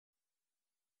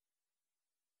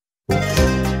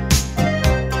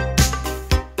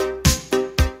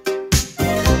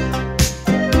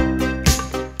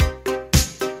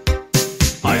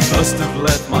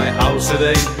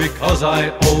today because I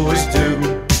always do.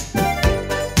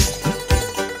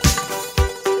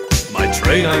 My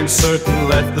train, I'm certain,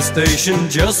 left the station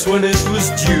just when it was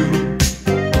due.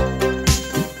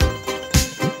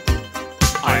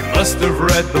 I must have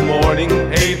read the morning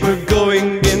paper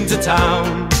going into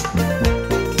town,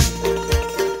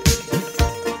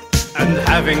 and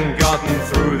having gotten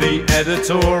through the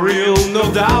editorial, no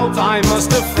doubt I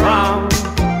must have frowned.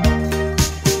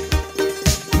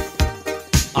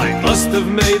 I must have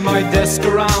made my desk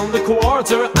around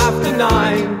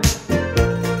 9:15,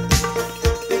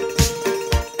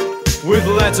 with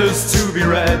letters to be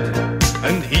read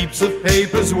and heaps of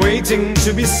papers waiting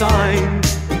to be signed.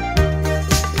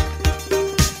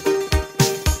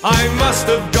 I must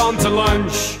have gone to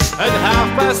lunch at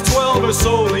 12:30 or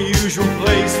so, the usual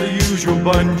place, the usual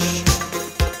bunch.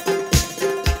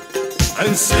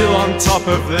 And still on top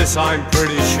of this, I'm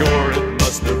pretty sure it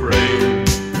must have rained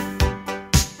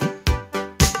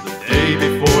the day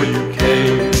before you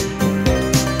came.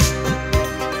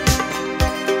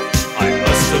 I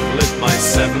must have lit my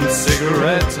 7th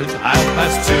cigarette at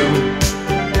 2:30.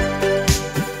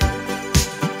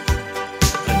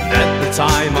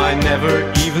 Time I never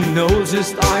even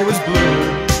noticed I was blue.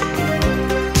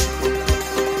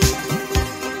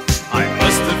 I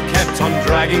must have kept on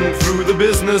dragging through the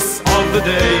business of the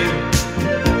day,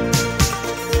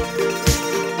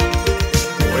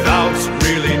 without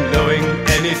really knowing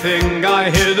anything. I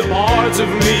hid a part of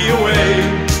me away.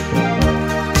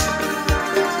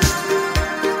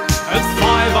 At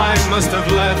 5 I must have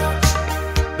left.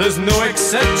 There's no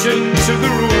exception to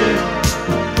the rule.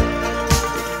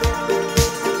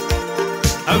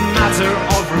 A matter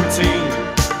of routine,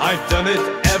 I've done it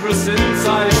ever since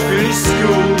I finished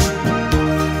school.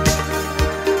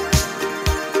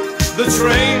 The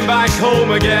train back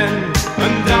home again,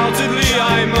 undoubtedly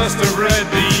I must have read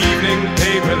the evening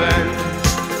paper then.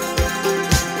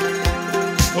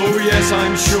 Oh yes,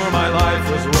 I'm sure my life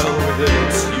was well within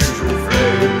its usual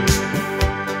frame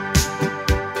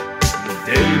the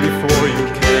day before you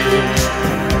came.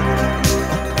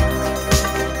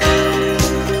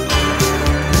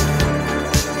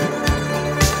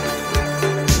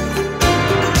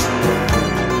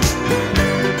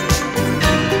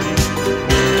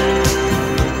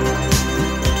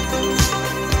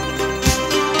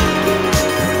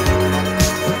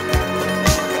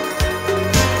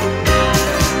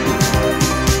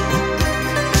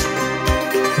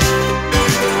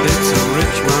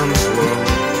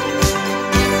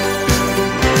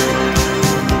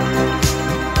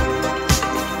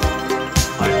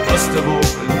 Have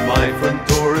opened my front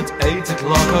door at 8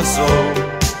 o'clock or so,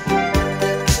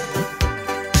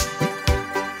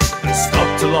 and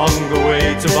stopped along the way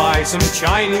to buy some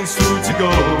Chinese food to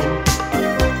go.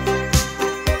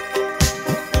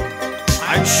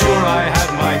 I'm sure I had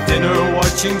my dinner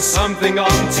watching something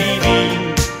on TV.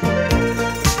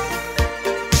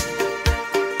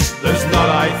 There's not,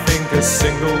 I think, a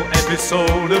single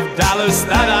episode of Dallas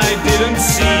that I didn't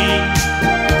see.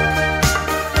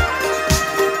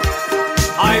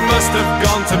 I must have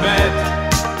gone to bed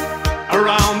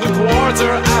around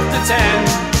 10:15.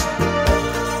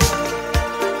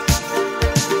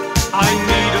 I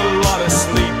need a lot of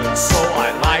sleep, and so I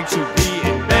like to be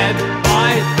in bed by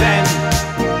then.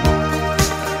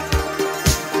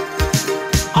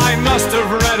 I must have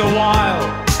read a while,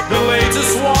 the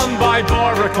latest one by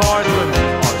Barbara Cartland,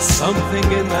 or something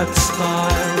in that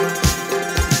style.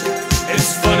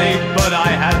 It's funny, but I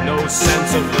had no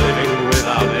sense of living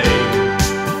without aim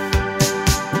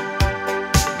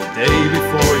day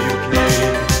before you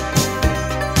came.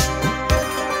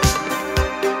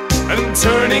 And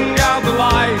turning out the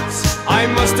lights, I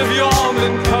must have yawned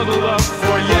and cuddled up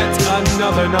for yet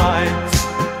another night.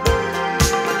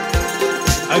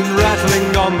 And rattling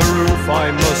on the roof, I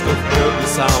must have heard the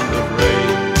sound of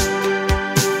rain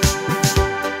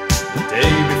the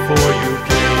day before you